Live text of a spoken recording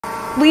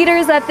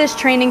Leaders at this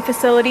training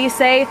facility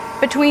say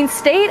between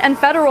state and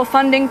federal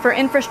funding for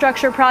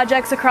infrastructure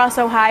projects across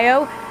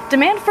Ohio,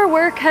 demand for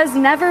work has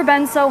never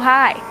been so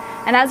high.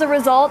 And as a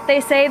result,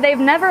 they say they've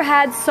never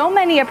had so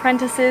many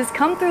apprentices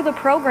come through the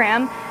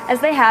program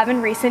as they have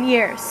in recent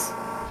years.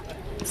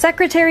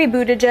 Secretary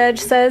Buttigieg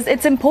says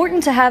it's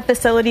important to have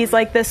facilities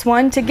like this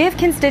one to give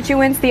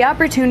constituents the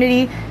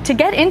opportunity to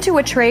get into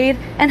a trade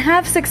and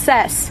have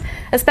success,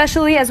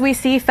 especially as we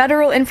see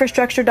federal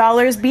infrastructure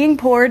dollars being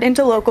poured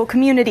into local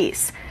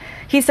communities.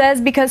 He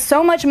says because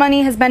so much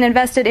money has been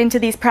invested into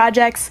these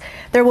projects,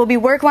 there will be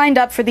work lined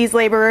up for these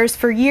laborers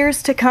for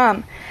years to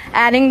come,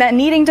 adding that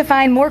needing to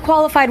find more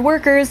qualified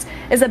workers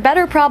is a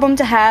better problem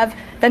to have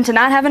than to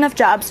not have enough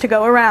jobs to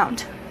go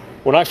around.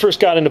 When I first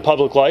got into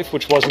public life,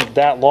 which wasn't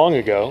that long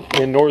ago,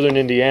 in northern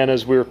Indiana,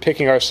 as we were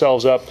picking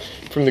ourselves up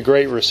from the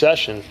Great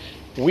Recession,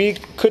 we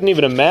couldn't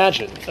even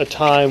imagine a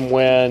time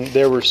when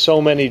there were so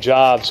many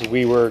jobs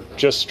we were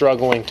just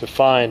struggling to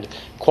find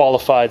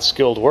qualified,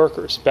 skilled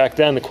workers. Back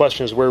then, the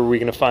question is, where were we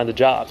going to find the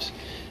jobs?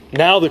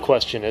 Now the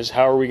question is,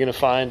 how are we going to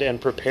find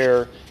and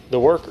prepare the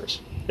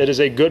workers? It is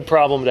a good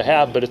problem to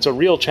have, but it's a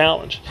real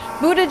challenge.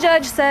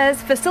 Buttigieg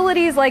says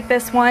facilities like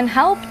this one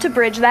help to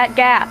bridge that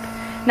gap.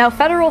 Now,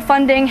 federal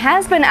funding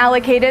has been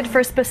allocated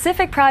for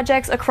specific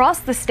projects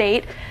across the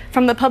state,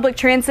 from the public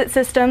transit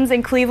systems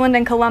in Cleveland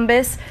and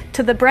Columbus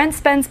to the Brent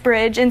Spence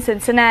Bridge in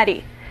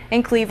Cincinnati.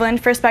 In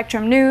Cleveland, for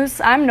Spectrum News,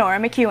 I'm Nora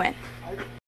McEwen.